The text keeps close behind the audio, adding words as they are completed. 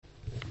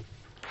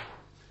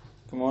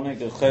Good morning,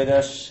 good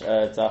Chodesh,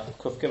 Daf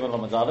Kuf Gimel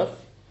Amud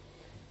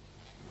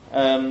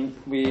Aleph.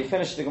 We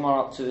finished the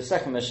Gemara up to the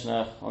second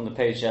Mishnah on the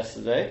page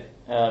yesterday,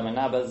 and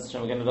now we're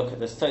going to look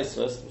at this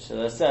Tosfos, which,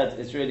 as I said,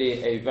 is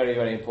really a very,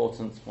 very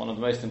important, one of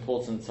the most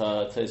important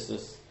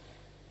Tosfos.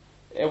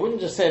 I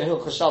wouldn't just say in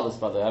Hilchos Shabbos,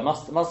 by the way. I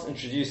must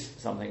introduce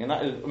something, and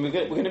that is, we're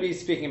going to be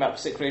speaking about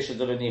Psik Reisha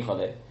Dela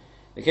Nichale.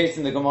 The case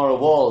in the Gemara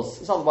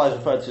was, it's otherwise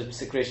referred to as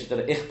Psik Reisha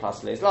Dela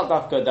Ichpas Le. It's not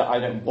that I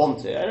don't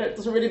want it. It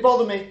doesn't really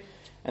bother me.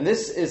 And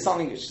this is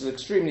something which is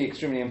extremely,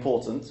 extremely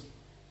important,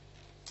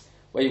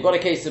 where you've got a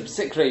case of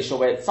Psik Reisha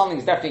where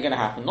something's definitely going to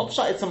happen. Not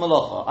Pshat, it's a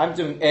Malacha. I'm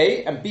doing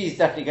A, and B is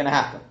definitely going to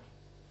happen.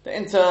 They're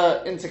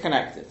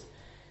interconnected.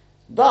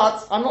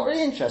 But I'm not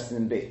really interested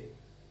in B.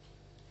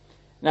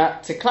 Now,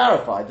 to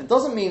clarify, that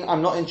doesn't mean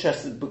I'm not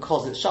interested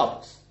because it's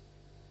Shabbos.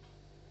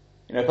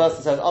 You know, a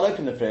person says, I'll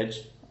open the fridge,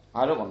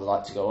 I don't want the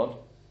light to go on.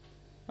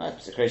 Right?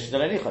 Psik Reisha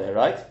Dela Nichale,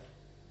 right?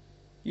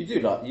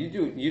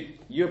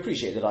 You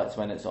appreciate the lights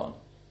when it's on.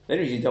 The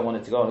only reason you don't want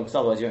it to go on because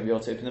otherwise you won't be able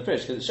to open the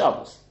fridge because it's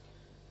Shabbos.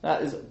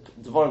 That is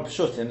Dvarim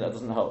Pshutim, that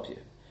doesn't help you.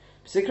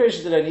 Psik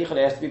Reisha Dela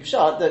Nichale has to be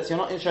Pshat, that you're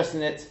not interested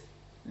in it,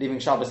 leaving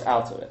Shabbos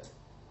out of it.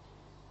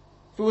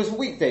 If it was a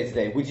weekday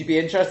today, would you be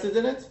interested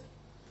in it?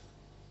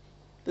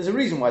 There's a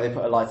reason why they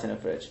put a light in a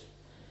fridge.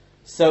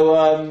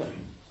 So,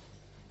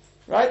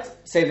 right?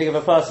 Same thing if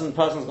a person's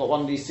got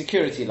one of these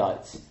security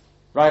lights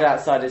right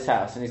outside his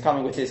house and he's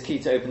coming with his key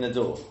to open the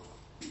door.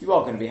 You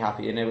are going to be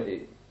happy,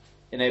 it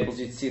enables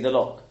you to see the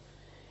lock.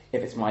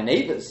 If it's my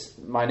neighbour's,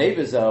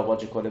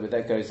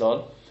 that goes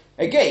on.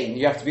 Again,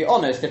 you have to be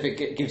honest. If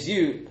it gives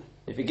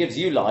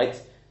you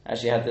light, I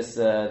actually had this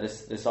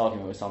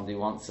argument with somebody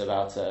once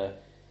about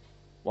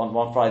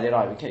one Friday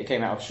night. We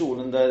came out of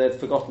shul and they'd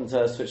forgotten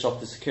to switch off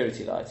the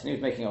security lights, and he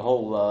was making a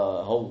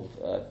whole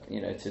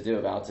to do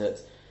about it.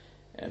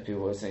 And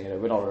people were saying,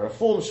 we're not a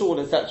reform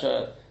shul,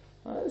 etc.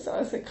 I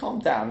said, calm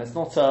down. It's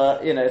not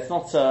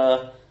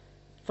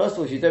First of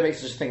all, if you don't make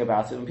such a thing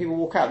about it, when people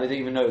walk out, they don't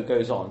even know it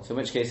goes on. So in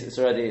which case, it's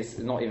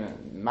not even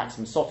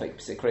maximum Sophic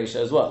Psik Reisha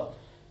as well.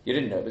 You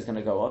didn't know it was going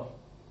to go on.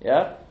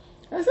 Yeah?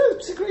 And I said,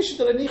 it's Psik Reisha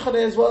Dela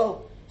Nichale as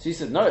well. So he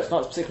said, no, it's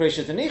not Psik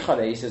Reisha Dela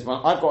Nichale. He says,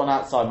 well, I've gone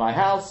outside my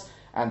house,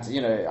 and,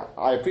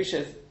 I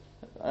appreciate...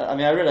 I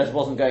realised it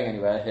wasn't going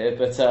anywhere here,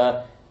 but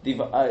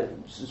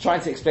trying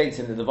to explain to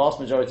him that the vast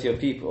majority of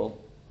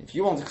people, if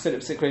you want to consider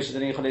Psik Reisha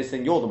Dela Nichale,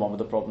 then you're the one with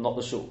the problem, not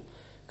the shul.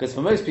 Because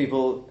for most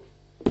people...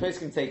 The place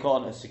can take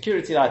on a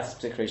security light, it's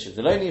Psik Reisha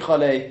Dela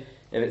Nichale.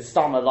 If it's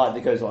Stama light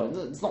that goes on,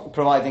 it's not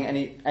providing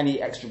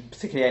any extra,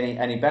 particularly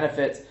any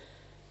benefit.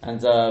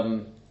 And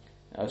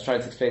I was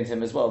trying to explain to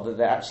him as well that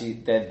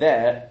they're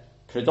there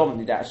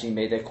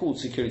predominantly. They're called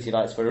security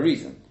lights for a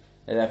reason.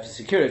 They're there for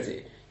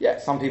security. Yeah,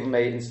 some people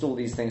may install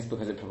these things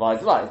because it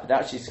provides light, but they're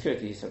actually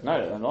security. He said,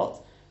 no, they're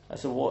not. I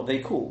said, what are they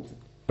called?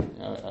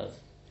 That's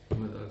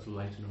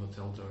light in a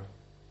hotel door.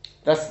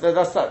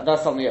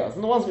 That's something else.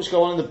 And the ones which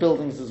go on in the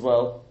buildings as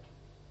well.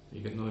 You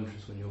get no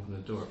interest when you open the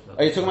door.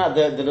 Are you talking about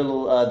the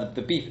little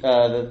the beep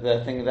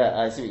the thing there?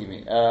 I see what you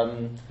mean.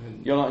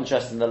 You're not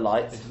interested in the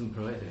light. It doesn't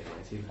provide any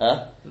light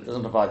either. It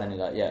doesn't provide any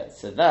light yet.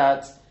 So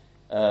that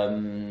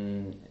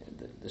the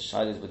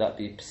shayla is, would that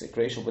be Psik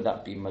Reisha or would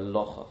that be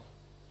Malacha?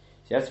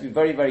 So you have to be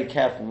very, very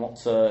careful not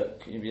to.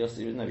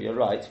 You're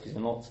right, because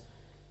you're not.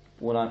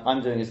 What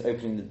I'm doing is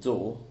opening the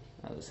door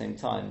at the same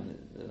time.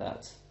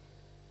 That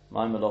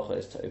my Malacha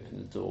is to open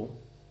the door.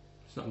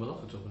 It's not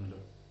Malacha to open the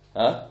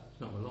door.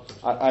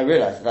 I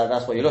realise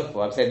that's what you're looking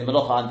for. I'm saying the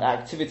Malacha, the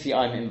activity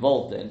I'm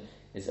involved in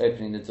is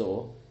opening the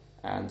door,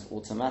 and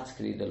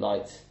automatically the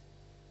light.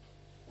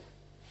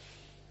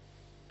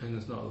 And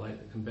there's not a light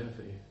that can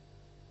benefit you.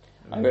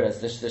 I realise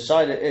the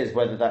shayla is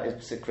whether that is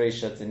Psik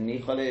Reisha Dela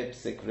Nichale,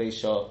 Psik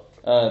Reisha,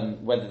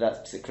 whether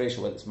that's Psik Reisha,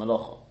 whether it's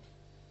Malacha.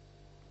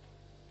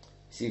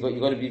 So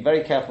you've got to be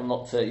very careful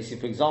not to. You see,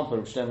 for example,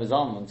 Rav Shlomo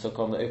Zalman took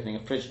on the opening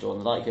of a fridge door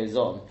and the light goes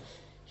on.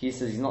 He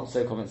says he's not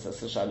so convinced that's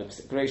the shayla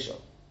Psik Reisha.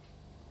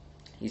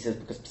 He says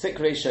because Psik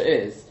Reisha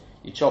is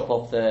you chop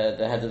off the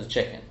head of the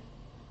chicken.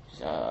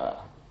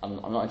 I'm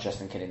not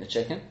interested in killing the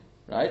chicken,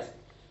 right?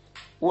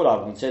 All I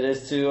wanted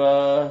is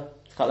to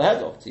cut the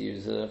head off to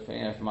use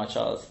for my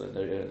child. The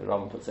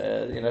Rambam puts it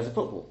as a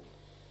football.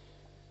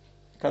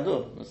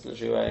 Kadur, that's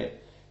literally way.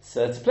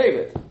 So to play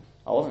with.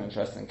 I wasn't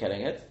interested in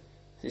killing it.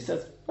 So he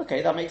says,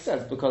 okay, that makes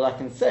sense because I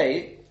can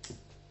say,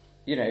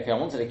 if I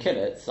wanted to kill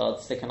it, so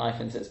I'd stick a knife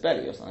into its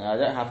belly or something. I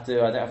don't have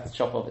to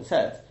chop off its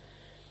head.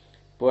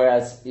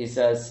 Whereas he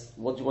says,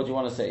 what do you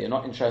want to say? You're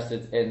not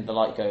interested in the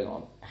light going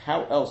on.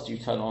 How else do you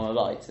turn on a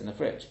light in the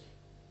fridge?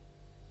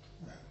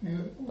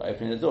 By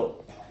opening the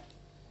door.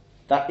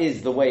 That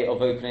is the way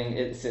of opening.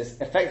 It's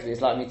effectively,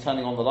 it's like me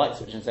turning on the light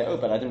switch and say, oh,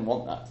 but I didn't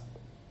want that.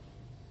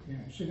 Yeah,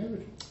 you should never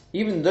do.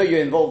 Even though you're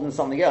involved in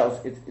something else,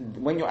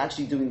 when you're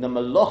actually doing the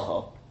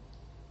malacha,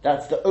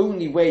 that's the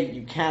only way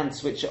you can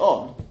switch it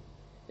on.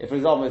 If, for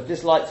example, if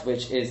this light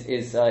switch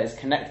is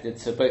connected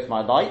to both my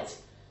light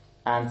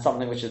and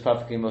something which is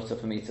perfectly mutter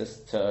for me to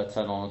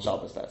turn on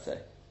Shabbos, let's say.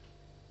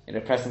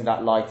 Pressing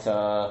that light sort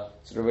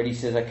of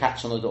releases a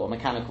catch on the door, a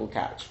mechanical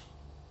catch.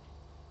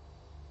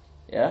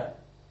 Yeah?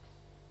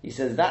 He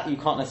says that you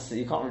can't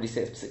really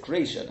say it's psik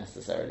reisha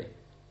necessarily.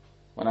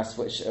 When I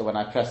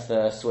press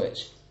the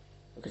switch.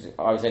 Because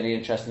I was only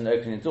interested in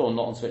opening the door,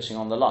 not on switching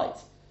on the light.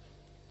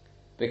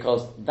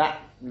 Because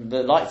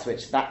the light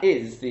switch, that's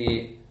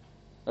the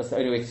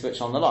only way to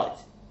switch on the light.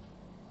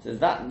 So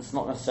that's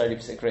not necessarily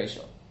psik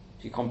reisha.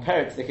 If you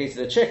compare it to the case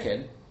of the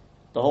chicken,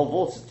 the whole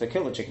vault is to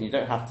kill the chicken, you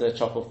don't have to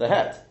chop off the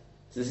head.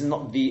 So this is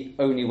not the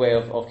only way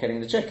of killing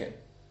the chicken.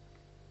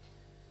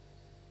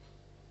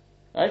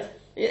 Right?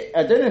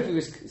 I don't know if he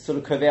was sort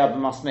of kovea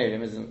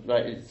b'masmerim, isn't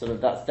right? It's sort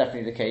of that's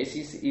definitely the case.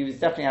 He was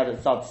definitely had it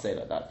start to say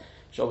like that,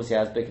 which obviously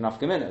has big enough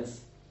geminas.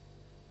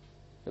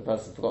 The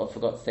person forgot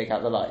to take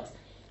out the light.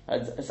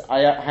 I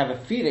have a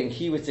feeling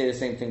he would say the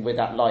same thing with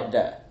that light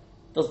there.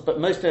 But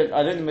most, I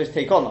don't think most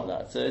take on like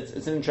that. So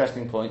it's an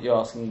interesting point you're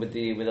asking with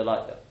the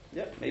light there.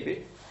 Yeah,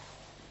 maybe.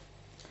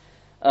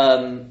 I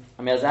mean,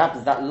 as it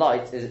happens, that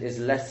light is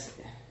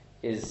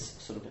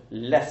sort of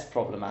less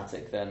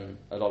problematic than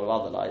a lot of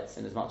other lights,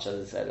 in as much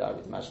as I said, I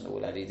would imagine they're all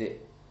LED.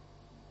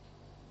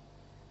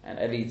 And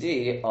LED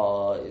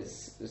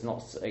is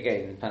not,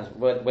 again, it depends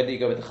whether you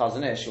go with the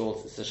Chazon Ish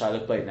or it's the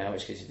Shiloh Blade now, in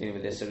which case you're dealing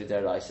with the Yisuri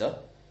Deraisa.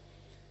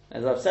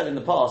 As I've said in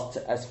the past,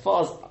 as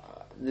far as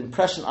the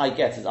impression I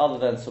get is, other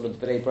than sort of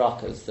the B'nai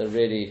Brakas, the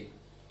really,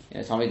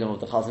 Talmidim of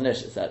the Chazon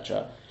Ish,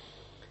 etc.,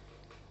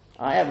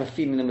 I have a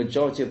feeling the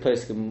majority of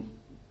poskim,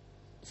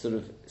 sort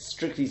of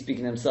strictly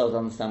speaking themselves,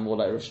 understand more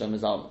like Rosh Hashanah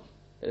Zalman.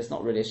 It's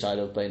not really a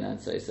Shiloh Blade,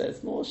 and so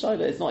it's more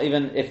Shiloh. It's not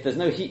even, if there's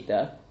no heat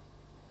there,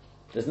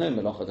 there's no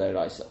Melacha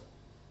Deraisa.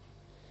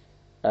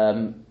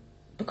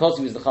 Because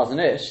he was the Chazon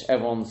Ish,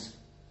 everyone's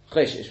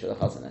cheshish for the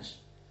Chazon Ish.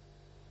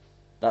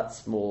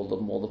 That's more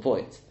the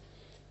point.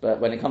 But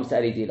when it comes to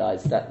LED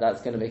lights,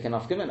 that's going to make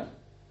enough gemina.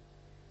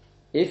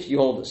 If you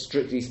hold that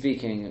strictly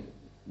speaking,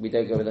 we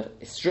don't go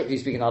with strictly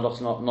speaking, not with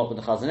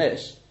the Chazon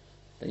Ish,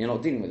 then you're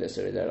not dealing with this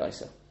Yisuri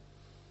Deraisa.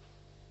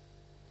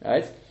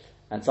 Right?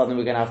 And something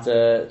we're going to have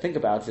to think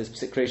about is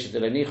psik reisha de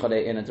lo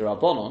nichale in a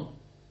derabanan.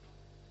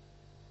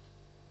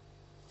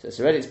 So it's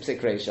already psik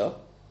reisha,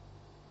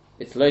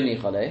 it's lo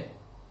nichale,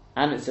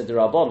 and it's a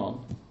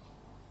derabanan.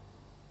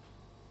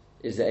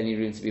 Is there any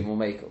room to be more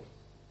makel?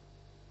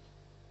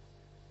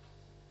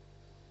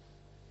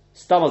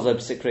 Stamaz lo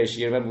psik reisha.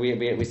 You remember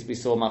we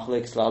saw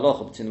machlokes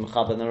la'alocha between the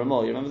Mechaber and the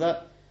Ramah. You remember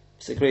that?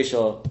 Psik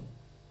reisha,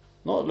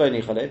 not lo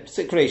nichale,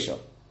 psik reisha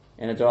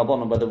in a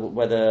derabanan,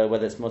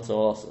 whether it's mutter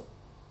or also.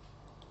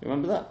 You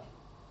remember that?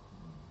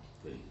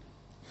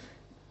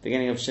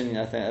 Beginning of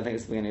Shinya, I think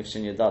it's the beginning of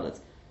Shinya Dalit,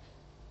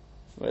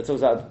 where it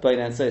talks about Bain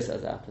and Sosa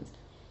as it happens.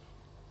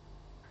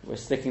 We're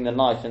sticking the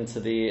knife into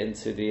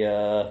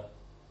a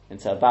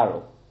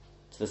barrel,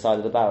 to the side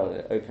of the barrel.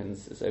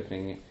 It's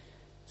opening.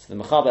 So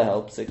the Mechaber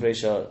helps. Psik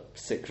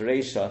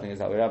reisha, I think is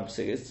that way around.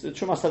 It's the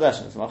Trumas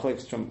Hadeshin. It's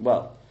machlokes.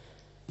 Well,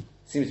 it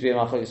seems to be a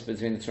machlokes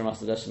between the Trumas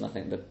Hadeshin and I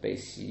think the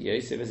Beis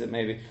Yosef, is it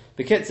maybe?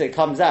 Because it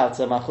comes out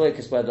a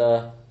machlokes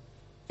whether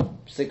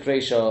psik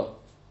reisha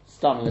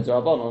starting with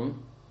Rabbanon.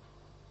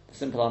 The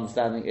simple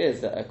understanding is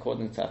that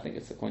according to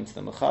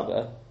the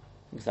Mechaber,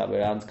 it's that way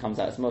around, comes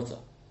out as mutter.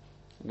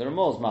 And the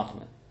Ramah is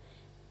machmir.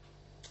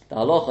 The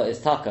halacha is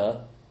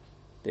taka.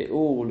 They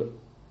all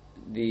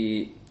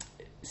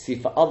see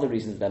for other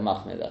reasons they're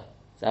machmir there.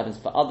 So it happens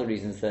for other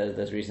reasons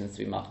there's reasons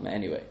to be machmir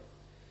anyway.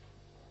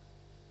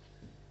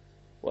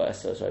 Well,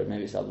 sorry,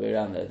 maybe it's the other way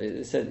around there.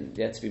 They said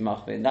they had to be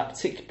machmir in that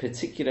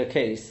particular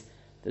case.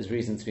 There's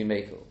reason to be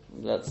makel.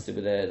 That's to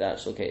be the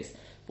actual case.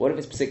 But what if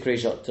it's psik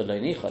reisha to lo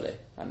nichale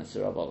and it's a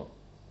rabbanon?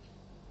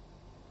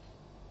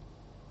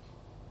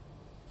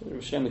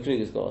 Shlomo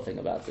Kruger's got a thing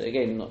about it.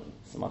 Again, not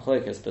some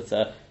machlokes,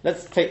 but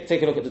let's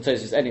take a look at the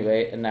Tosfos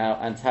anyway, and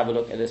have a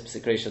look at this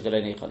psik reisha to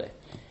lo nichale.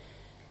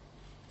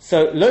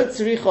 So lo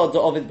tzricha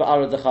de'ovid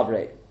ba'ara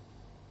dechavrei.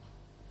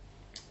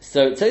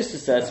 So Tosfos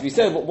says, we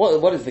say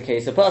what is the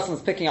case? A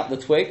person's picking up the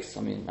twigs,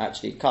 I mean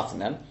actually cutting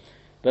them,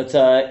 but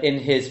in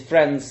his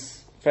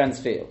friend's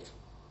field.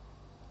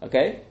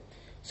 Okay?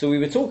 So we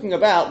were talking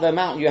about the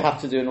amount you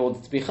have to do in order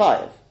to be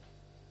chayiv.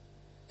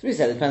 So we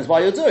said it depends why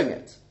you're doing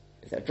it.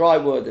 If they're dry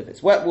wood, if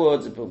it's wet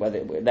wood, whether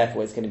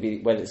it's going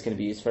to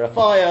be used for a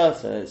fire,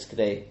 so it's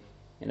today,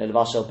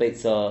 levashel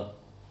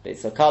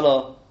beitza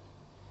kala,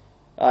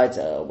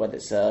 right? Whether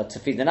it's to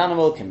feed an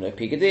animal, kimlo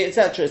pigadi,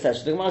 etc.,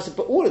 etc. The Gemara said,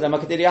 but all of them are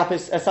kadiri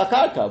apis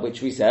esakarka,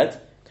 which we said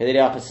kadiri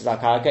apis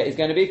esakarka is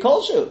going to be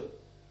kolshu.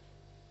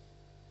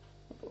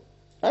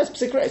 That's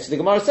psik reisha. So the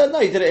Gemara said, no,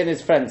 he did it in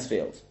his friend's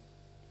field.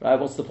 Right?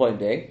 What's the point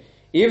being?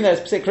 Even though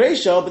it's psik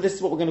reisha, but this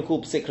is what we're going to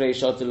call psik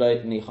reisha to lo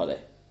nichale.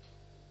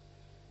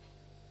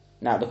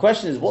 Now, the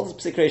question is, what does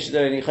psik reisha to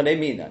lo nichale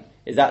mean then?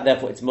 Is that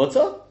therefore it's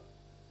mutter?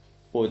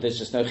 Or there's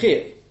just no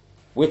chiyuv?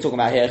 We're talking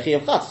about here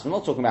chiyuv chatos. We're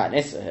not talking about an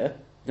issa here.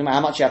 We're talking about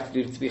how much you have to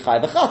do to be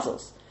chayav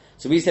chatos.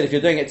 So we said if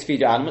you're doing it to feed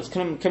your animals,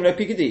 kim lo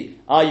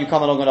pikadi. You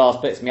come along and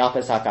ask, but it's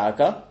miapes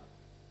hakarka.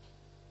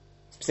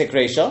 It's psik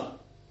reisha.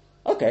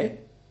 Okay.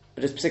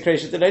 But it's psik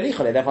reisha to lo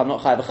nichale, therefore I'm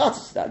not chayav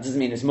chatos. That doesn't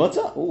mean it's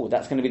mutter.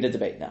 That's going to be the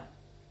debate now.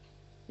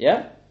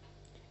 Yeah?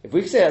 If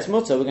we say that's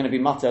mutter, we're going to be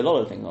mutter a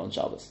lot of things on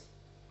Shabbos.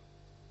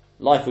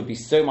 life would be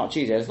so much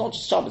easier. It's not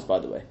just Shabbos, by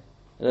the way.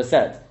 As I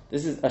said,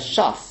 this is a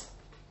shas,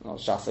 not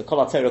shas, a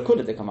kol hatera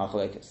kula de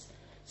kamachalekes.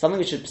 Something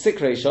which is psik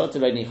reisha,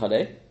 delay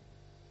nichale.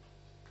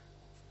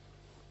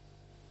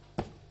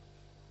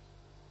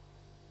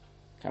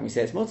 Can we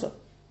say it's mutter?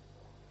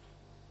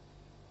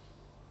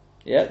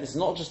 Yeah, this is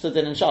not just a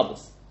din in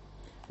Shabbos.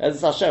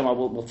 As Hashem,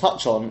 we'll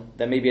touch on,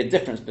 there may be a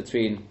difference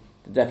between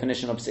the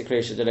definition of psik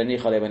reisha delay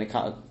nichale when it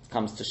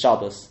comes to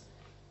Shabbos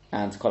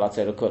and kol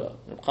hatera kula.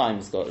 Reb Chaim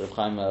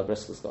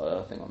Brisker's got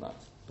a thing on that.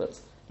 But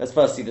let's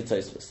first see the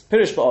Tosfos.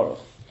 Pirish ba'aruch.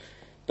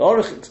 The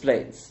Aruch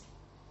explains.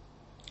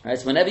 Right,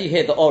 so whenever you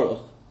hear the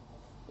Aruch,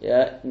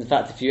 yeah, in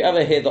fact, if you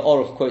ever hear the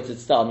Aruch quoted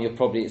stam, it's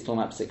talking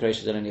about psik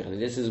reisha delay nichale.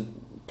 This is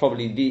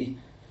probably the,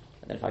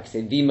 I don't know if I can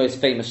say, the most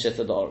famous shit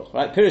of the Aruch.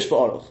 Right, Pirish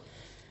ba'aruch.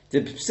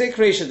 The psik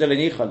reisha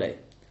delay nichale.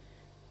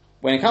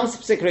 When it comes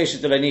to psik reisha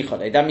delay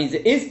nichale, that means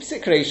it is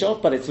psik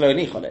reisha, but it's lo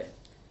nichale.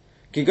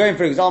 Can go in,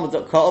 for example,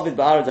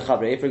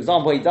 for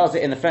example, he does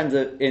it in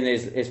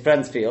his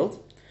friend's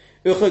field.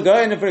 For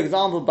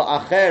example,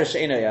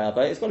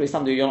 it's got to be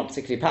something you're not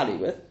particularly pally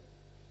with.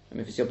 I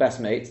mean, if it's your best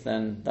mate,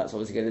 then that's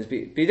obviously going to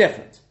be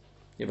different.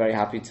 You're very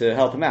happy to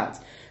help him out.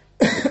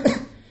 There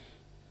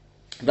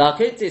you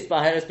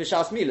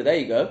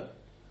go.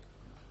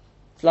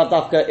 It's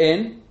lavdafka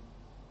in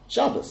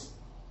Shabbos.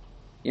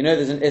 You know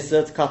there's an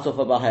issa to cut off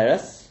a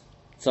baheres,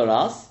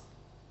 tzoras,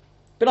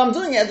 but I'm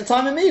doing it at the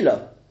time of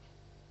Milah.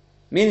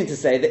 Meaning to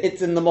say that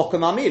it's in the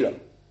Mokum HaMilah.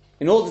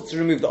 In order to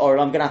remove the oral,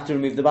 I'm going to have to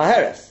remove the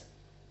Baheres.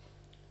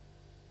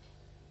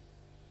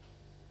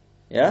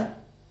 Yeah?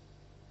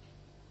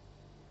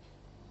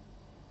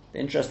 The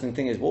interesting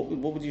thing is, what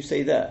would you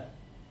say there?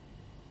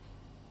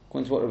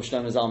 According to what Rav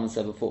Shlomo Zalman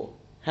said before.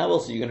 How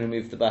else are you going to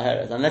remove the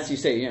Baheres? Unless you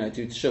say,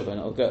 do Teshuvah and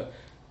it'll go.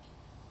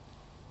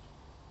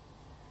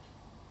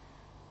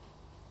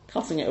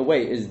 Cutting it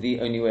away is the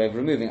only way of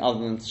removing, other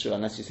than Teshuvah,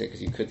 unless you say,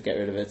 because you could get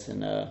rid of it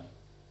in... I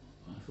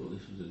thought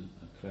this was a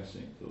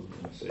classic of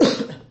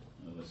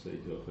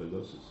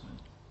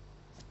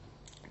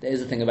There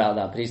is a thing about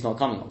that, but he's not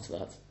coming on to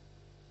that.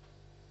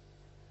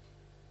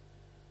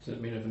 Does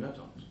it mean of an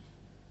atom?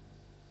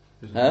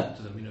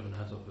 Does it mean of an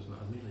atom was not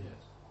a Milah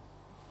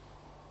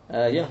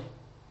yet? Yeah,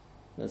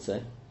 let's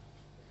say.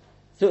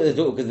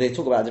 Because they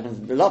talk about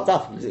different... The love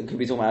daf, because it could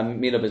be talking about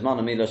Milah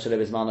Bismana, Milah Shaleh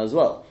Bismana as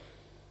well.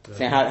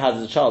 Saying how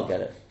does a child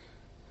get it?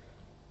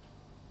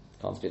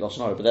 Can't speak Lashon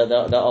Hara,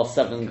 but there are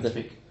seven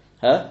different...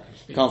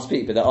 Can't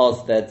speak, but they're all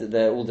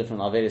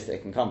different averis they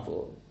can come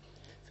for.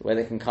 So where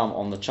they can come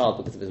on the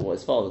child because of what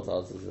his father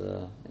does is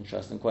an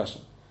interesting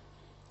question.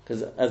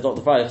 Because as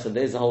Dr. Freich said,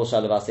 there is a whole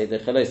shal of asay de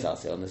chelos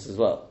asay on this as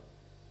well.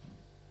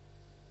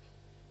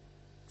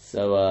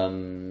 So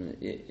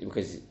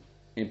because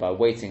by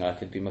waiting I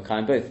could be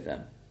makayim both of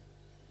them,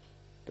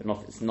 but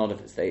not if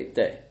it's the 8th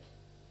day.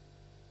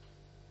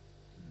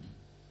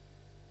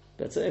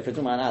 But if we're talking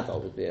about an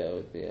adult, would be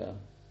a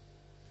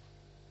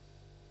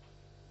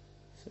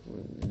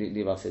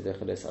leave us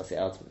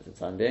out for the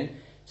time being.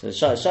 So the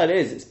shayla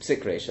is it's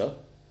psik reisha.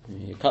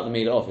 You cut the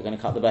meal off, you're going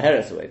to cut the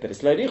baheres away. But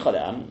it's lo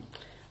nichale.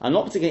 I'm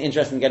not particularly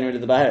interested in getting rid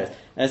of the baheres.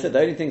 And I said the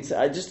only thing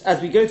just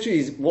as we go through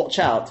these, watch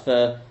out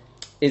for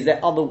are there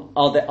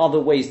other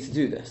ways to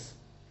do this?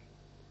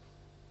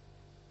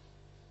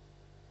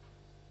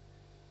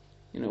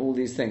 All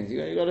these things.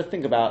 You got to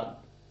think about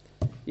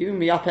even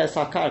miyapeh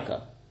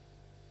sakarka.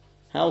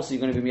 How else are you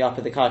going to be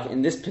miyapeh the karka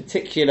in this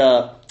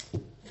particular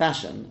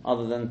fashion,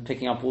 other than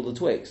picking up all the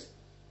twigs?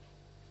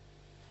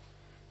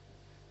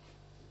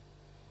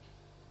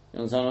 You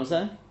understand what I'm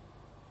saying?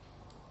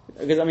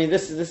 Because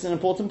this is an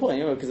important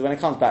point. Because when it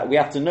comes back, we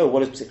have to know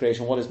what is psik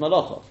reisha, what is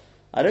malacha.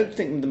 I don't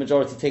think the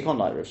majority take on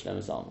like Rav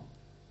Shlomo Zalman.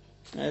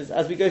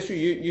 As we go through,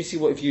 you see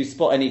what if you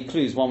spot any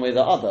clues one way or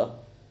the other.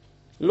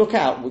 Look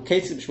out with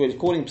cases which we're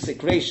calling psik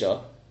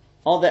reisha.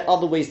 Are there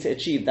other ways to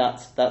achieve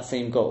that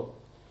same goal?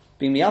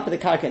 Being miyapeh the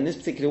karka in this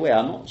particular way,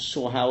 I'm not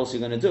sure how else you're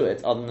going to do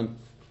it other than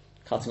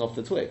cutting off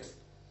the twigs.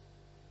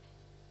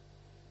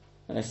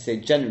 And I say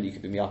generally you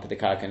could be miyapeh the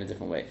karka in a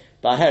different way.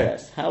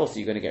 Baheres, how else are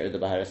you going to get rid of the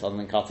baheres other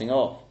than cutting it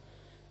off?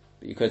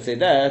 But you could say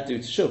there, do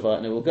teshuvah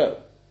and it will go.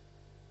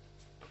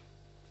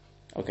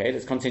 Okay,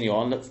 let's continue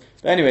on. But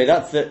anyway,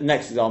 that's the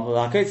next example.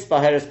 Hakotis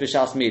baheres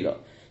b'shas milah.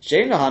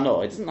 Shein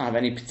hano, it doesn't have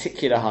any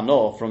particular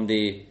hano from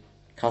the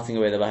cutting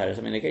away the baheres.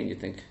 Again, you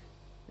think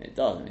it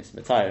does. It's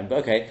matayin, but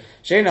okay.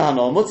 Shein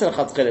hano mutzah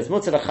lechatchila. It's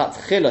mutzah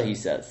lechatchila, he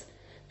says.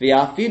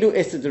 V'yafilu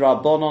issa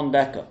d'Rabbanon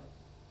leka.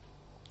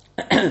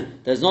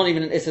 There's not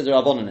even an issa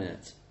d'Rabbanon in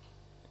it.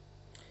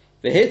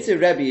 V'hitzi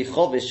Rebbe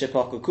chovish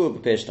shepakuku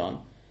b'pishtan,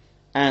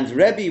 and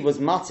Rebbe was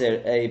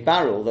matir a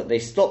barrel that they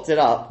stopped it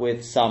up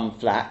with some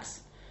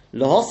flax.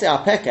 Lahose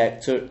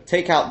apekek, to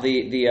take out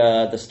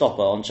the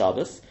stopper on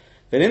Shabbos.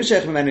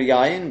 V'nimshech memenu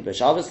yayin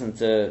b'Shabbos, and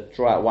to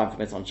draw out wine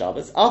from it on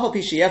Shabbos. Alpha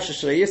pishi yefsha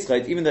shlei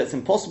yischot, even though it's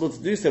impossible to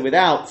do so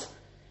without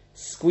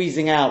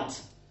squeezing out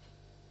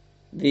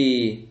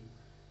the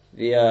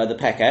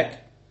pekek.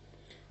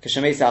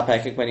 Kashamesa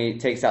pekek, when he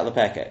takes out the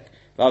pekek.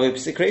 V'avu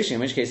psik reisha, in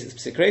which case it's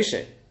psik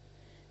reisha.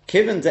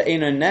 Kiven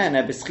de'eno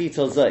nene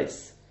b'schito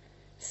zois.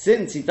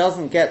 since he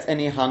doesn't get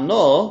any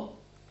hano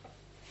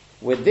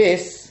with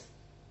this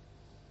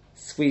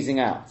squeezing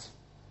out.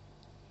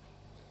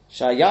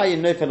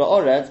 Shayayin nofel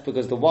oret,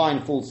 because the wine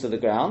falls to the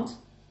ground.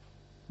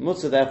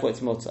 Mutter, therefore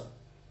it's mutter.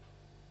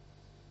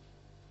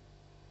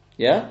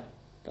 Yeah?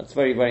 That's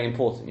very, very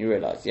important, you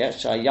realise. Yeah?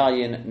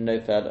 Shayayin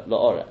nofel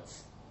la'oret.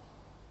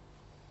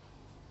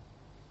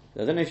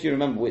 I don't know if you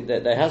remember,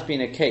 there has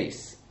been a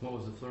case. What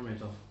was the floor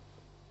made of?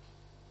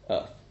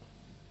 Earth.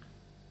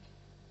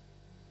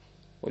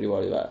 What are you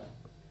worried about?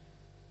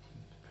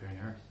 Preparing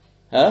earth.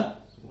 Huh?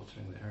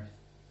 Watering the earth.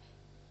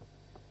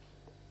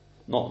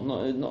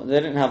 Not, they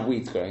didn't have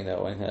weeds growing there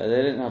or anything.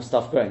 They didn't have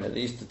stuff growing there.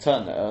 They used to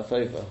turn the earth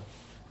over.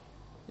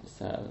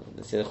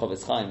 They say the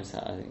Chofetz Chaim's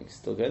house, I think it's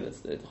still good.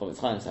 The Chofetz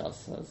Chaim's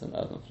house has an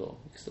earthen floor.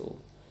 You can still,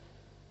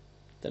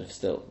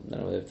 don't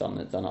know whether they've done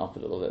it up a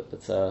little bit,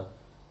 but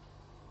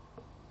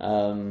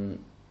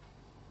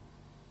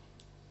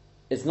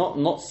it's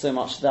not so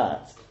much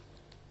that.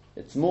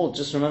 It's more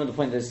just remember the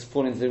point that it's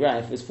falling into the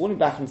ground. If it's falling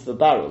back into the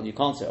barrel, you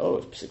can't say, oh,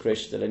 it's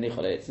psikresh de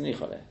nichale, it's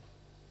nichale.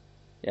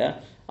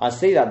 Yeah? I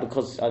say that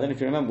because, I don't know if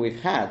you remember,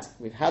 we've had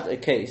a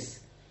case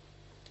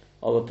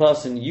of a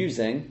person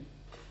using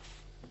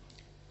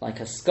like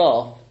a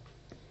scarf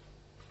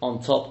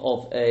on top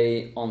of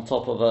a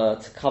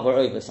to cover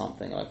over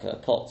something, like a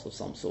pot of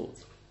some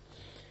sort.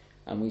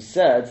 And we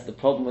said the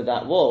problem with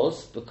that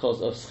was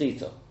because of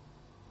schita.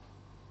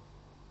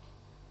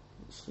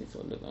 I think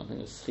it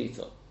was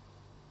schita.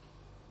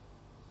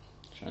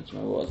 Trying to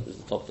remember what it was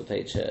the top of the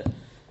page here,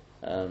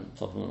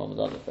 top of the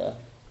Ramadan there,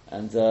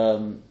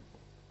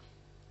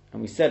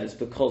 and we said it's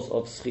because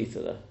of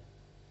schita there.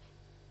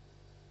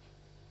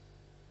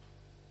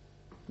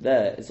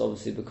 There it's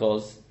obviously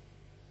because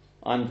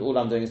all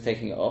I'm doing is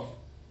taking it off.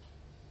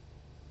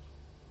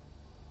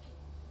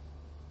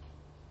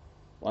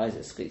 Why is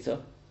it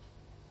schita?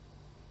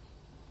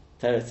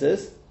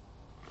 Teretz,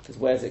 because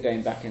where's it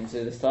going back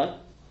into this time?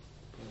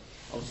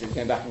 Obviously, it's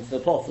going back into the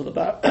pot or the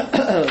barrel.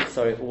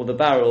 Sorry, or the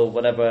barrel,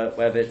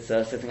 wherever it's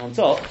sitting on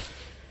top.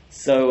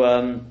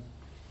 So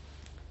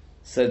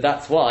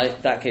that's why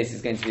that case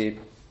is going to be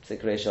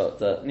Sikrei Shot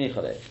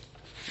Nichale.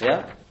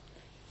 Yeah.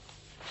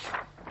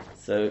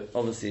 So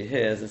obviously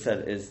here, as I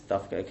said, is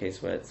Dafka a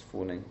case where it's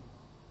falling.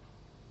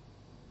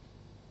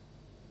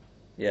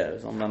 Yeah, it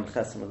was on Lam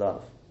Ches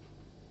Madav.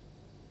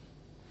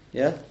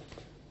 Yeah,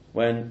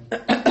 when.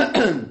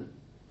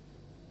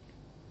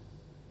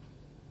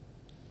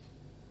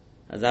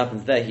 As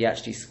happens there, he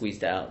actually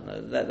squeezed it out.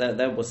 No,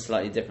 that was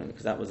slightly different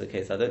because that was the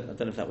case. I don't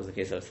know if that was the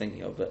case I was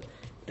thinking of, but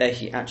there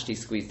he actually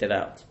squeezed it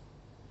out.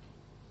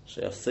 So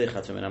that's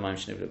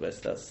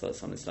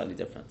something slightly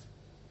different.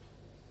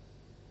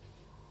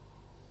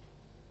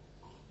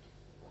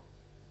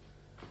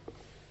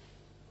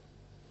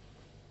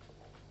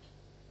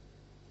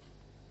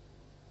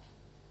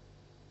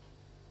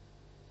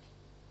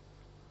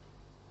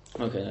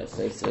 Okay, no,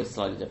 so it's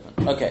slightly different.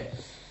 Okay,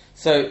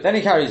 so then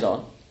he carries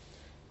on.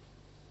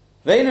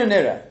 Veinu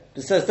nira.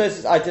 It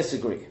says, I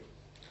disagree.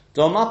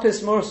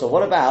 Domapis mursa.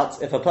 What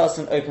about if a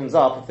person opens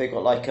up, if they've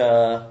got like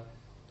a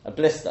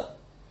blister,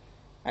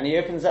 and he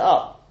opens it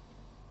up?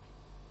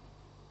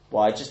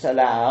 Why? Just to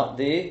allow out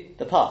the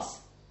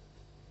pus.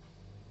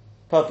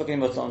 Perfectly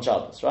mutter on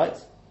Shabbos, right?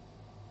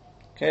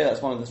 Okay,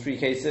 that's one of the three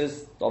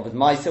cases of the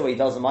Maisa, where he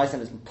does the Maisa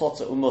and it's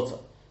potter umutter.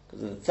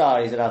 Because of the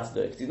tzar, he's allowed to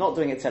do it. Because he's not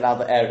doing it to allow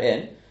the air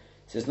in.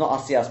 So it's not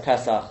asiyas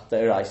pesach the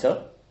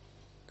eraisa.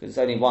 Because it's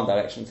only one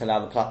direction to allow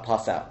the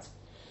pus out.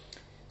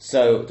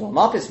 So, to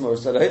allow the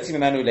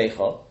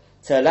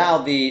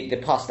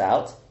pus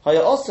out,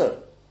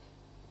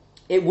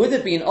 it would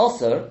have been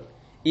osir,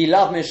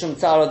 ilav mishum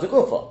tzara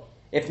degufa.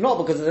 If not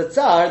because of the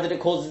tzar that it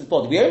causes his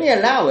body. We only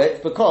allow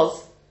it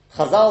because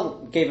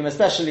Chazal gave him a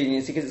special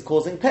leniency because it's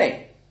causing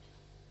pain.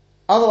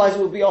 Otherwise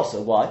it would be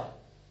osir. Why?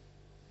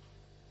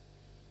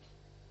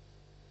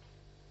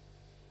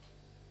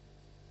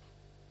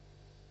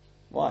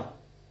 Why?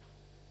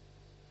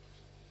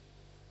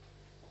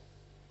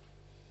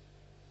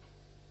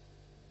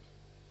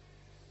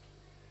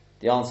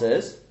 The answer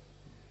is?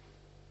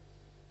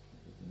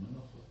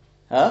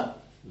 Huh?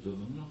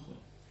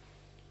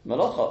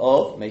 Malacha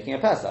of making a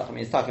Pesach. I mean,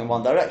 it's talking in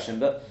one direction,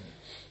 but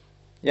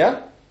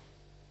yeah?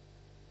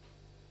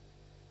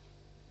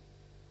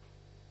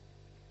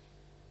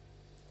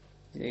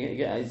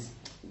 Yeah, it's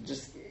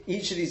just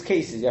each of these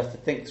cases you have to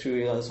think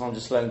through. That's why I'm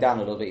just slowing down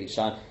a little bit each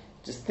time.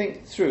 Just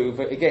think through,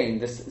 but again,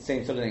 this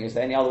same sort of thing. Is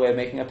there any other way of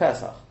making a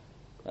Pesach?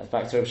 That's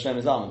back to Rav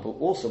Shlomo Zalman. But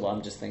also what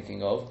I'm just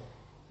thinking of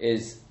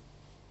is,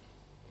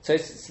 so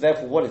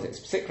therefore what is it? It's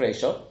Psik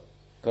Reisha,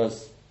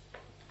 because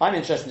I'm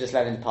interested in just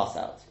letting the pus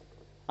out.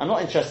 I'm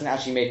not interested in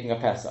actually making a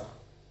Pesach.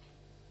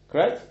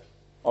 Correct?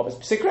 Oh, it's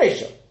Psik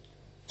Reisha.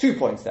 2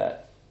 points there.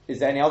 Is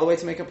there any other way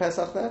to make a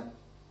Pesach there?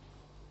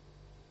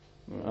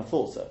 I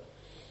thought so.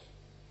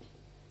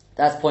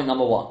 That's point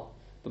number one.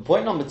 But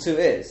point number two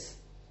is,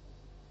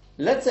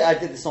 let's say I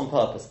did this on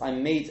purpose. I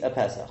made a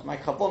Pesach. My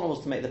kavanah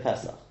was to make the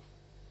Pesach.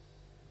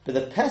 But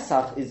the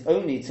Pesach is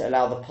only to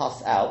allow the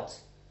pus out,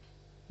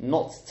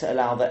 not to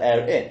allow the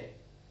air in.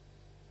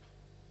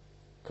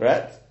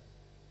 Correct?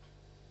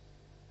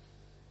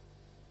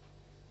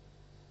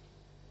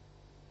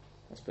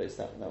 I suppose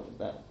that would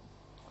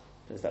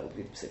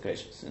be the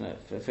Psikration.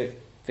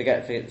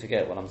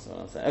 Forget what I'm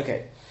saying.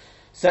 Okay.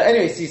 So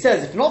anyway, so he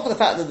says, if not for the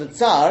fact that the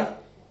Tsar,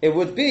 it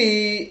would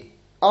be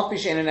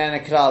within the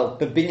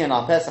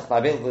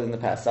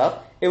Pesach,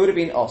 it would have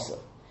been also.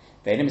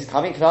 His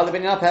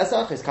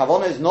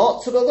kavana is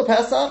not to build a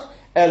Pesach,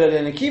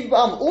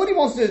 all he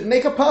wants to do is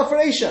make a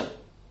perforation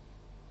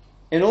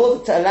in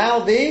order to allow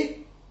the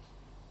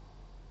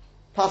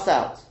pass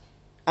out.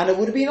 And it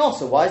would have been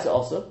also. Why is it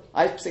also?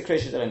 I'm not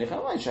interested in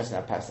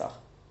that Pesach.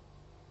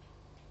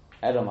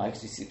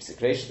 Because you see,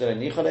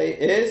 Psikration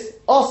is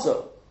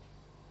also.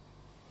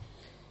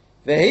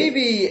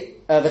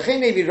 V'chein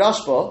hevi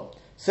Rashba,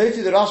 so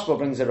too the Rashba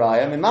brings a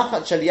raya,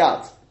 Mimachat shel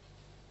yad,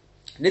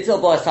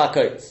 little boy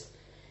sakotz.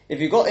 If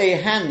you've got a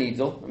hand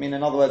needle, in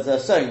other words, a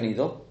sewing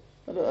needle,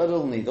 a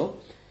little needle,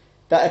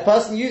 that a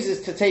person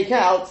uses to take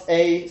out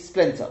a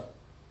splinter.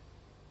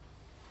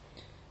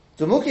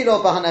 The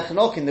Mukilo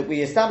Bahanechnokin that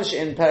we establish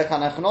in Perek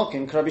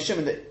HaNechnokin, Rabbi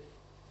Shimon, that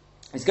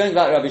is going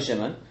back to Rabbi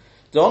Shimon,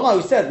 the Omar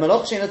who said,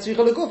 Malach she'ena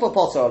tzricha legufa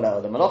potzar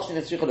aleh, the Malach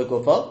she'ena tzricha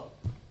legufa,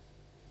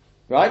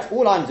 right?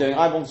 All I'm doing,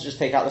 I want to just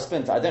take out the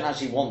splinter. I don't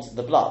actually want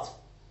the blood.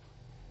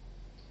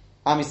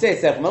 And we say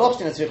itself, Malach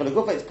she'ena tzricha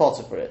legufa, it's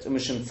potzar for it.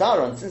 Umishum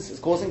tzara, and since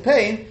it's causing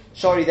pain,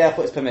 shori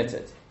therefore it's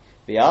permitted.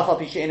 Even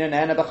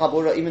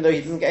though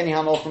he doesn't get any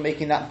harm off from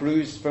making that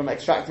bruise, from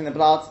extracting the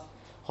blood,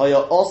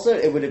 also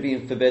it would have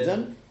been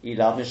forbidden, if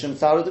not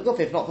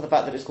for the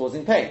fact that it's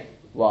causing pain.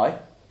 Why?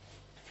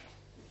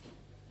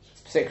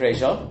 It's Psik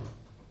Reisha.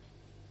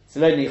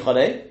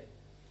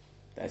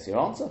 That's your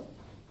answer.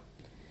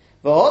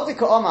 So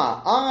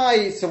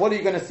what are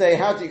you going to say?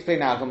 How do you explain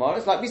now, Gemara?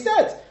 It's like we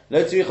said.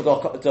 That means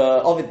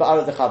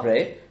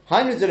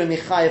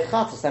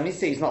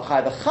he's not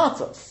chayav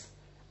chatos.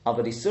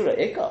 Avadi surah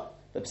ikar.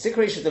 But Psik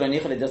Reisha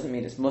Delanichale doesn't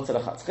mean it's mutar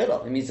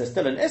l'chatzchila. It means there's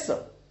still an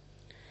issa.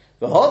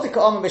 What about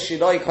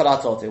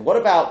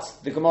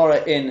the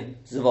Gemara in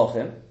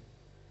Zevachim?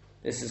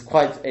 This is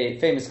quite a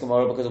famous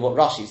Gemara because of what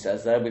Rashi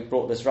says there. We've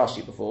brought this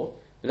Rashi before.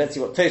 But let's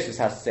see what Tosfos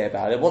has to say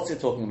about it. What's it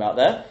talking about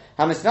there?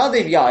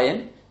 Hamisnadev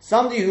yayin,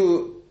 somebody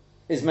who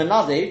is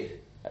menadev,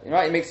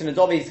 right? He makes an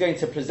adobe. He's going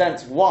to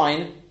present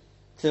wine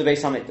to the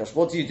Beis Hamikdash.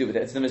 What do you do with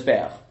it? It's the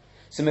mizbeach.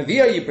 So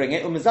mevia, you bring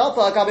it,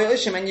 umizalfa agabe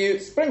ushim, and you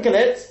sprinkle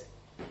it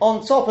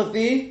on top of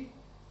the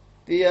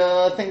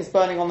things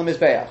burning on the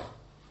mizbeach.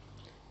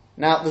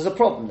 Now, there's a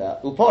problem there.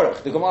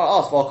 Uporach, the Gemara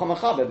asks, well,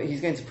 but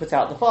he's going to put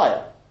out the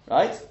fire,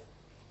 right?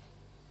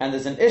 And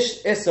there's an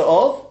issa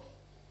of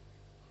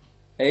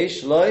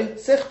eish loy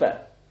sichbe.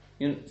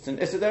 It's an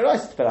issa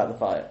deraisa to put out the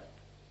fire.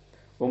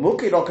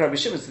 Muki rock Rabbi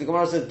Shimon. So the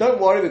Gemara says, don't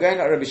worry, we're going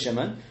at Rabbi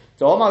Shimon.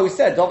 The Omar who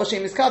said, Dov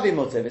Hashem miskabi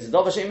mutar. If it's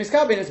Dov Hashem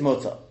miskabi, it's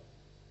mutar.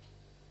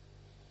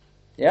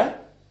 Yeah?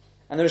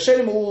 And the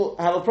Rishonim all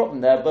have a problem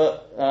there,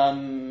 but, the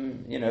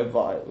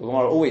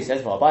Gemara always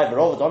says, they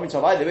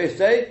both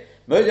say,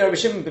 Modi Rabbi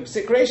Shimon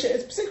b'Psik Reisha,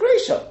 it's Psik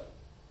Reisha.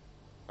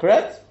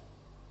 Correct?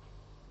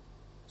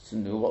 So,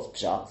 no, what's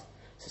Pshat?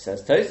 So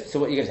says Toast. So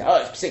what are you going to say?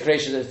 Oh, it's Psik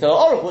Reisha. So the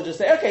Aruch will just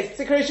say, okay, it's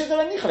Psik Reisha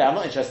Delanichale. I'm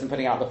not interested in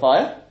putting out the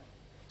fire.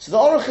 So the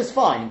Aruch is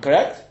fine,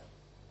 correct?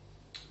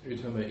 You're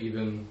talking about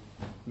even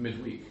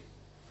midweek?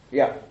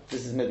 Yeah,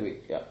 this is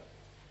midweek, yeah.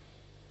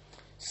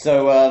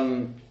 So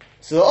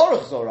the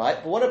Aruch is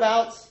alright, but what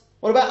about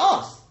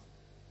us?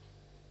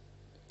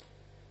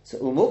 So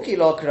Umuki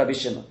lo Rabbi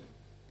Shimon.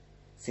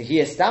 So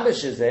he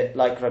establishes it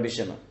like Rabbi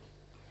Shimon.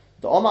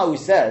 The Omar who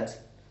said,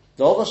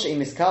 Dova she'im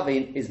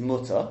miskavin is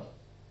mutar.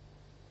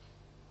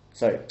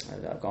 Sorry,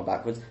 I've gone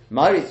backwards.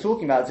 Mari is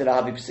talking about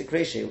Zilahavi Psik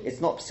Reisha. It's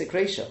not Psik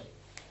Reisha.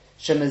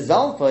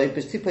 Shemezalfoi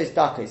Pstipos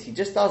Dakos. He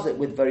just does it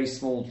with very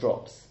small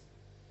drops.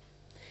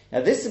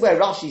 Now this is where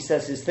Rashi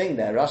says his thing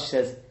there. Rashi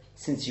says,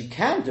 since you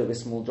can do it with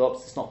small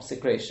drops, it's not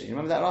Psik Reisha. You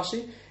remember that,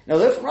 Rashi? Now,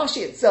 though from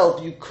Rashi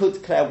itself, you could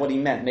declare what he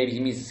meant. Maybe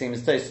he means the same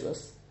as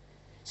Tosfos.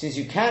 Since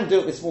you can do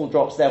it with small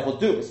drops, therefore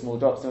do it with small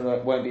drops, and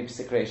it won't be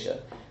Psik Reisha.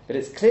 But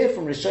it's clear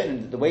from Rishonim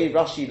that the way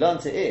Rashi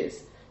learnt it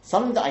is,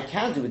 something that I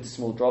can do with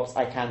small drops,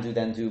 I can do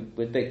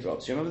with big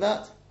drops. You remember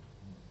that?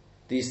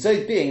 The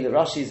Yisod being that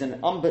Rashi is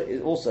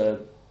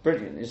also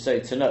brilliant.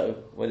 Yisod to know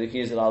whether you can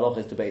use it al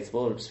is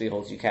debatable, or Tzvi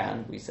holds you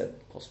can. We said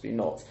possibly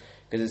not.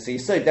 Because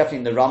it's Yisod definitely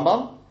in the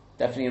Rambam,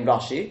 definitely in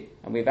Rashi,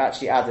 and we've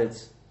actually added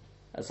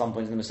at some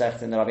point in the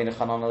Masechta in the Rabbeinu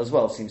Chananel as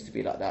well, seems to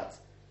be like that.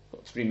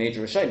 Three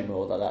major Rishonim are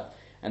all like that.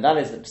 And that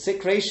is that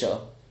Psik Reisha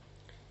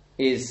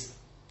is,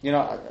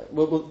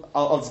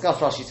 I'll discuss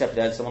Rashi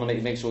separately. I just want to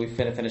make sure we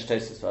finish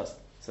Tosfos first.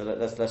 So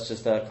let's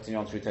just continue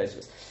on through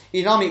Tosfos.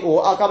 Inami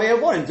or Agabe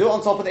Evorim, do it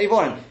on top of the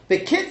Evorim. The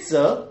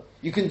Kitzer,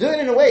 you can do it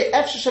in a way,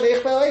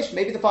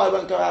 maybe the fire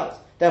won't go out.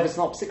 Therefore it's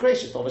not Psik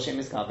Reisha, it's Dov Hashem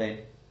miskavein.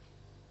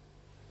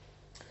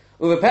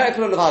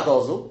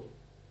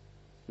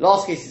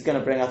 Last case he's going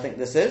to bring, I think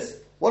this is.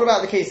 What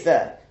about the case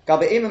there?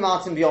 Gabe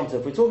Martin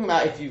Biyomtov. We're talking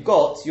about if you've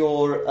got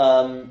your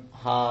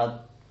Hadas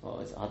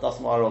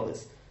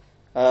Ma'arobis.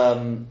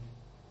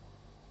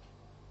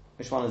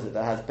 Which one is it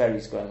that has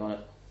berries growing on it?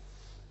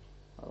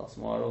 Hadas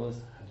Ma'arobis.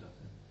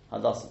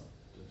 Hadassim.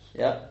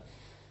 Yeah?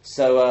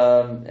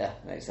 So,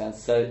 makes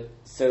sense.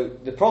 So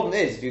the problem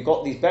is, if you've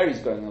got these berries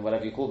growing, or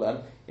whatever you call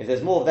them, if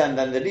there's more of them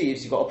than the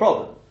leaves, you've got a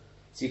problem.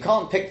 So you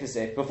can't pick this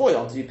if before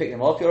Yom Tov you pick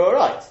them up, you're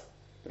alright.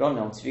 But on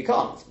Yom Tov you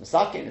can't.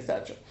 Masakin,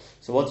 etc.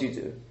 So what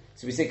do?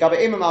 So we say, Gaba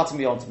Imam Martin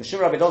Yom Tov, Mishim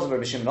Rabbi Dozer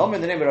Rabbi Shimon, Omer,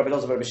 in the name of Rabbi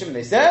Dozer Rabbi Shimon,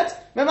 they said,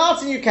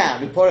 Martin you can.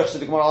 Luporach,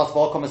 the Gemara asked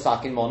for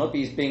Masakin Mono,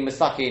 he's being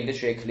Masakin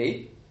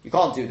literally. You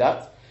can't do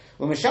that.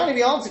 When Mishani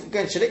the answer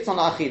against Shalikt on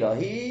Achila,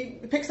 he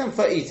picks them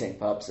for eating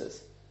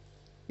purposes.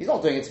 He's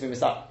not doing it to be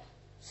Masak.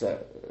 So,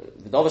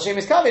 the Dov Hashem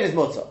is Kavin is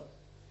Mutter.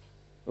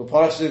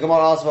 Luporach, the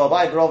Gemara asked for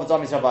Abai, Rav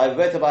Dami Sabai,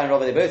 both Abai and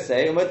Rav, they both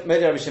say,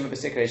 Medi Rabbi Shimon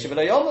Besikre,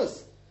 Shivela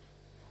Yomas.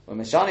 When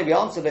Mishani the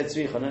answer led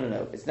Tzricha,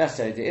 no, it's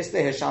necessary. The Isle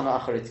Heshana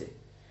Achariti.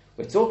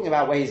 We're talking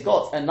about where he's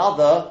got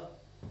another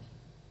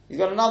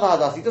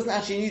hadas. He doesn't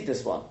actually need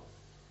this one.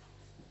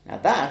 Now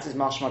that is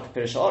mashma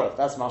kapirish orach.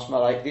 That's mashma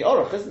like the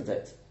orach, isn't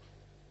it?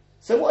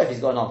 So what if he's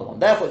got another one?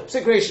 Therefore,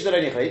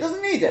 he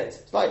doesn't need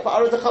it. It's like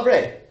pa'arah de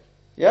chabrei.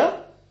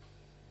 Yeah?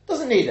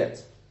 Doesn't need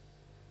it.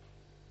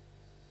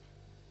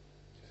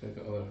 If they've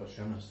got other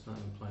Hashemas, that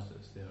implies that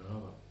it's the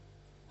Arava.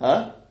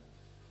 Huh?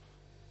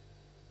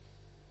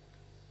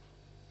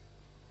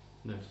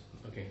 No.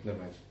 Okay, never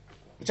mind.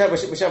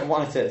 Whichever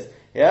one it is.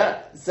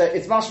 Yeah? So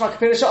it's mashma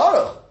kapirish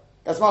orach.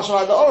 That's mashma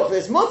like the orach.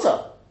 It's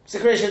mutter.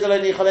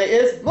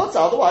 Is mutter.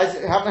 Otherwise,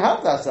 we haven't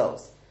helped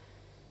ourselves.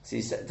 So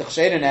you said,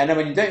 and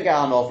when you don't get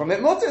anor from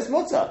it, mutter is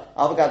mutter.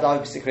 Even though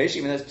it's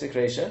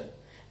psikresha.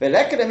 But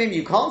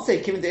you can't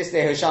say, Kim de Isle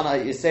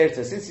Hoshana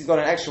Yisirta, since he's got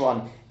an extra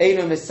one,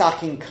 Eino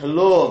Misakin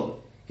Kalum.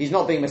 He's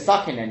not being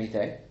Misakin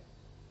anything.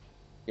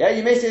 Yeah,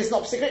 you may say it's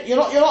not psikresha. You're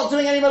not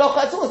doing any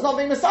malacha at all. It's not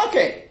being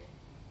Misakin.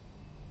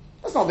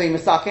 That's not being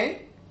Misakin.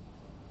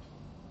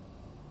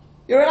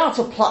 You're allowed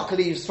to pluck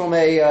leaves from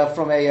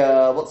from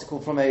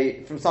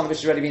something which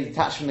has already been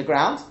detached from the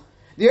ground.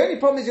 The only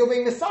problem is you're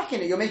being misakin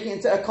it. You're making it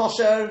into a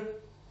kosher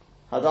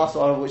hadas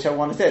or whichever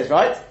one it is,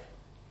 right?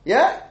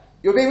 Yeah?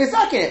 You're being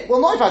misakin it. Well,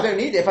 not if I don't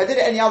need it. If I did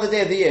it any other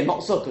day of the year, not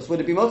sukkahs, would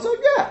it be motor?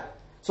 Yeah.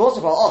 So what's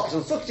the problem?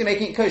 Because on sukkahs you're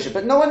making it kosher,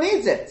 but no one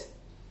needs it.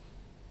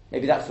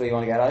 Maybe that's what you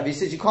want to get out of. He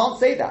says you can't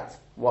say that.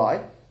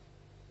 Why?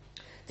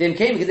 Then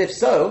came because if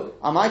so,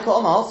 Amaika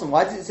Omar Halsam,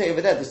 why does it say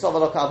over there the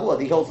Savala Kavua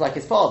that he holds like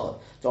his father?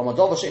 The Rabbi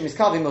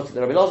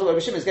Lazar Rabbi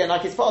Shimon is getting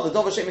like his father.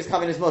 Dov Hashem is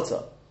kavin his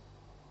mutter.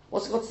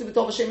 What's it got to do with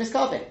Dov Hashem is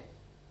kavin?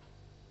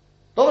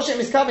 Dov Hashem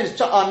is kavin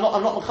is I'm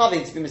not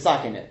mechavin to be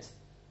misakin it.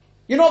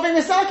 You're not being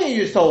misakin.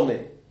 You just told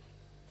me.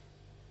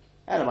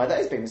 Anyway, that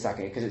is being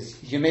misakin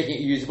because you're making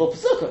it usable for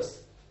sukkahs.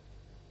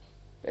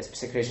 It's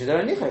psikresha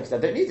deranicha because I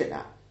don't need it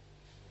now.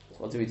 So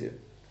what do we do?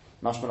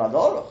 Mashmal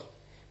adorach.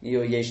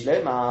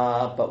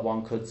 But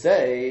one could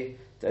say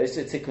that it's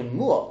a tikkun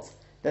mu'at.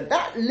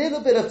 That little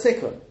bit of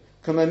tikkun,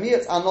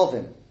 kamamiyat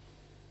anovim,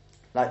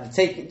 like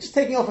just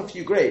taking off a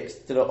few grapes,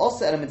 to the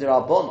osa el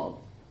midrabanon,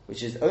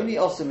 which is only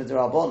osa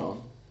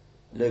midrabanon,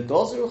 le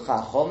gozru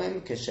chachomim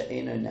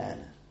keshe'eno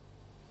nana.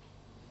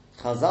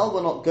 Chazal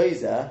will not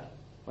gozer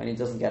when he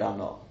doesn't get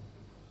anor.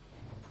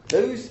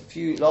 Those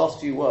last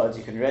few words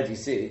you can already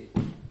see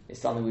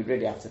is something we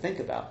really have to think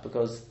about,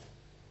 because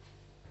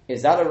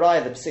is that a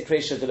raya that psik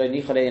reisha de lo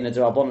nichale in a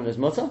drabonon is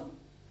mutter?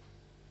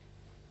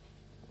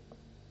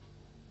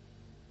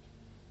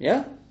 Yeah?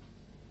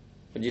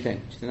 What do you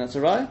think? Do you think that's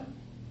a raya?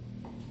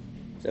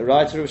 Is it a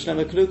raya to Rav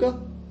Shlomo Kluger?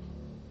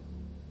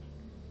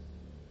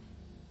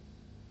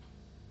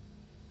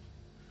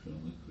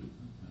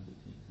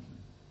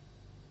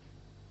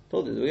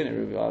 Told you at the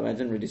beginning, I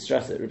didn't really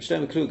stress it. Rav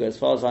Shlomo Kluger, as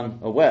far as I'm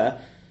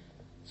aware,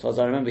 as far as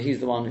I remember,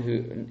 he's the one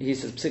who he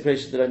says psik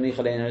reisha de lo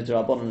nichale in a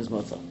drabonon is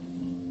mutter.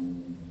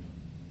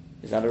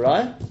 Is that a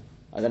raya?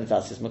 I don't know if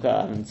that's his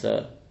makar, and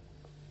sounds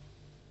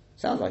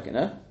like it,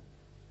 no?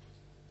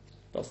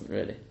 Doesn't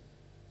really.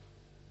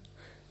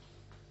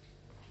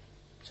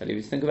 Shall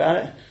you think about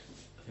it? I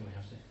think we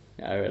have to.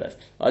 Yeah, I realise.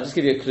 I'll just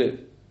give you a clue.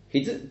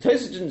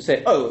 Tosfos didn't say,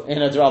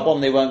 in a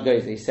drabon they won't go.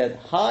 He said,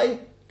 hi,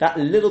 that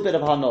little bit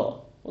of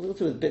hanor. What's it got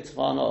to do with bits of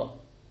hanor?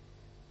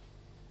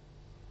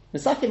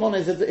 Misakim on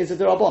is a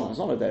drabon, it's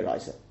not a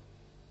deraisa.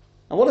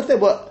 And what if there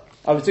were,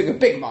 I was doing a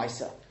big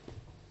maisa?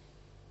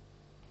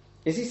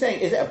 Is he saying,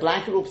 is it a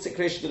blanket rule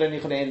psikresha that only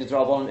in the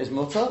drabon is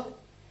mutter?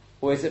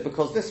 Or is it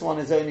because this one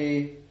is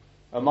only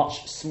a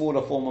much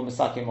smaller form of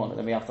misakim on it,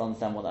 then we have to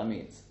understand what that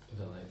means? Is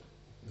that like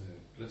the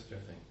blister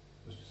thing?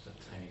 It was just a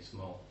tiny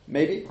small.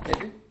 Maybe.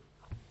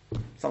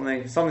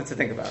 Something to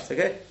think about,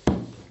 okay?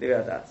 Leave it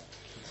at that.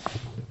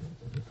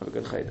 Have a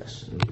good Chodesh.